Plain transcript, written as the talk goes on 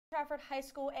Trafford High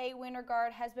School A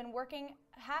Winterguard has been working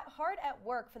hard at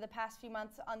work for the past few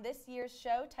months on this year's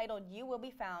show titled You Will Be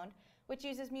Found, which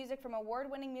uses music from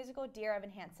award-winning musical Dear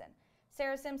Evan Hansen.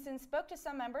 Sarah Simpson spoke to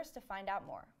some members to find out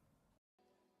more.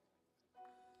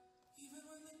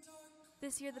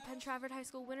 This year, the Trafford High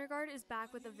School Winterguard is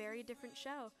back with a very different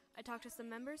show. I talked to some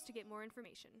members to get more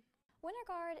information.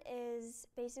 Winterguard is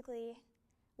basically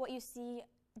what you see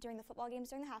during the football games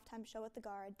during the halftime show with the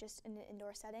guard, just in an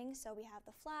indoor setting. So we have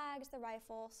the flags, the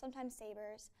rifle, sometimes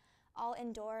sabers, all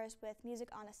indoors with music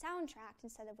on a soundtrack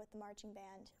instead of with the marching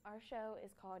band. Our show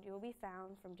is called You Will Be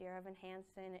Found from Dear Evan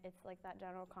Hansen. It's like that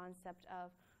general concept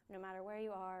of no matter where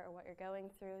you are or what you're going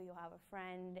through, you'll have a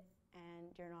friend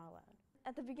and you're not alone.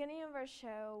 At the beginning of our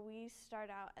show, we start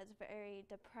out as very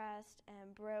depressed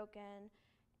and broken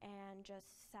and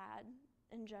just sad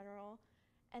in general.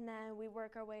 And then we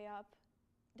work our way up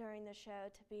during the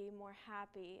show to be more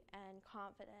happy and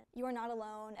confident. You are not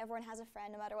alone. Everyone has a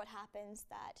friend, no matter what happens,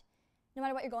 that no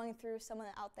matter what you're going through, someone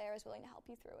out there is willing to help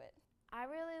you through it. I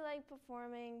really like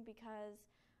performing because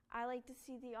I like to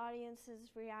see the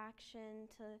audience's reaction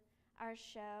to our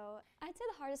show. I'd say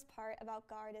the hardest part about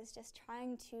Guard is just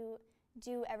trying to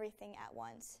do everything at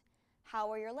once. How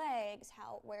are your legs?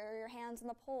 Where are your hands on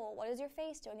the pole? What is your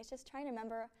face doing? It's just trying to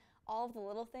remember all of the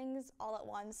little things all at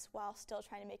once while still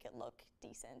trying to make it look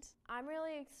decent. I'm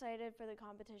really excited for the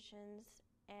competitions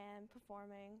and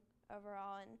performing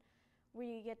overall, and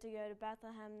we get to go to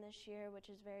Bethlehem this year, which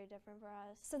is very different for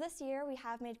us. So this year we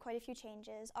have made quite a few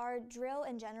changes. Our drill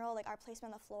in general, like our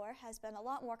placement on the floor, has been a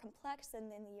lot more complex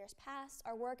than in the years past.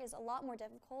 Our work is a lot more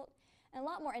difficult and a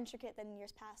lot more intricate than in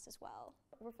years past as well.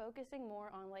 We're focusing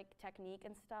more on like technique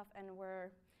and stuff, and we're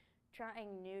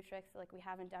trying new tricks like we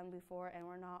haven't done before, and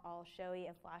we're not all showy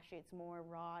and flashy. It's more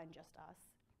raw and just us.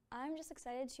 I'm just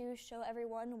excited to show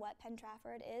everyone what Penn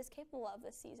Trafford is capable of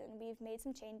this season. We've made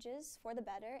some changes for the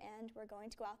better, and we're going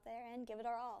to go out there and give it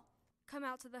our all. Come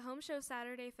out to the home show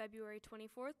Saturday, February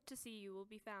 24th to see You Will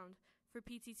Be Found. For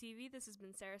PTTV, this has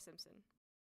been Sarah Simpson.